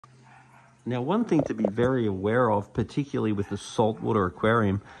Now, one thing to be very aware of, particularly with the saltwater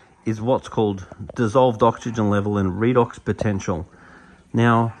aquarium, is what's called dissolved oxygen level and redox potential.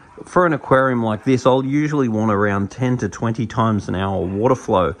 Now, for an aquarium like this, I'll usually want around 10 to 20 times an hour water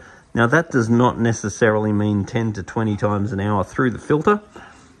flow. Now, that does not necessarily mean 10 to 20 times an hour through the filter.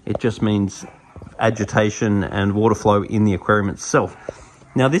 It just means agitation and water flow in the aquarium itself.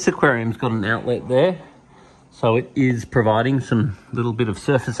 Now, this aquarium's got an outlet there, so it is providing some little bit of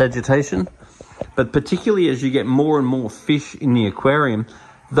surface agitation. But particularly as you get more and more fish in the aquarium,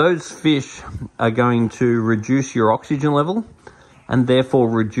 those fish are going to reduce your oxygen level and therefore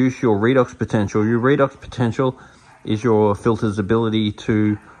reduce your redox potential. Your redox potential is your filter's ability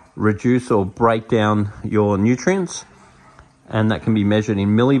to reduce or break down your nutrients, and that can be measured in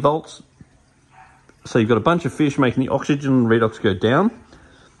millivolts. So you've got a bunch of fish making the oxygen redox go down.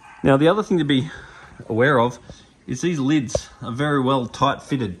 Now, the other thing to be aware of is these lids are very well tight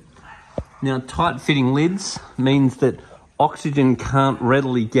fitted. Now, tight fitting lids means that oxygen can't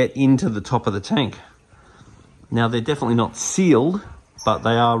readily get into the top of the tank. Now, they're definitely not sealed, but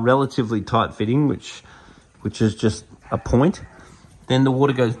they are relatively tight fitting, which is just a point. Then the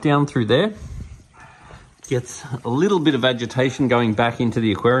water goes down through there, gets a little bit of agitation going back into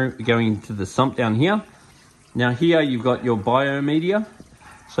the aquarium, going into the sump down here. Now here you've got your biomedia.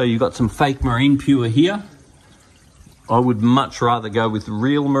 So you've got some fake marine pure here. I would much rather go with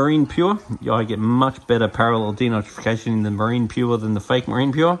real marine pure. I get much better parallel denitrification in the marine pure than the fake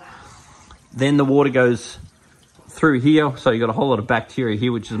marine pure. Then the water goes through here. So you've got a whole lot of bacteria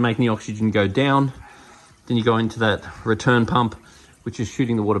here, which is making the oxygen go down. Then you go into that return pump, which is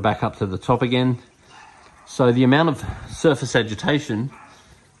shooting the water back up to the top again. So the amount of surface agitation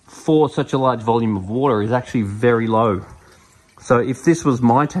for such a large volume of water is actually very low. So if this was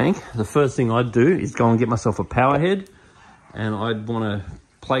my tank, the first thing I'd do is go and get myself a power head, and I'd want to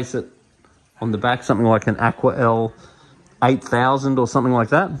place it on the back, something like an Aqua L 8000 or something like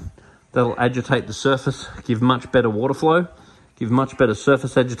that. That'll agitate the surface, give much better water flow, give much better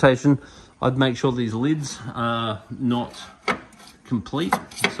surface agitation. I'd make sure these lids are not complete.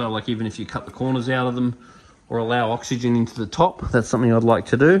 So like even if you cut the corners out of them or allow oxygen into the top, that's something I'd like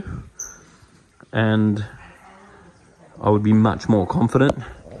to do. And I would be much more confident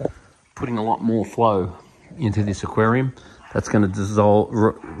putting a lot more flow into this aquarium. That's going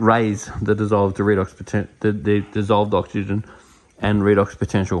to raise the dissolved redox the dissolved oxygen and redox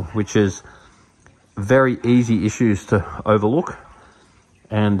potential, which is very easy issues to overlook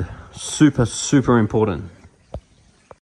and super, super important.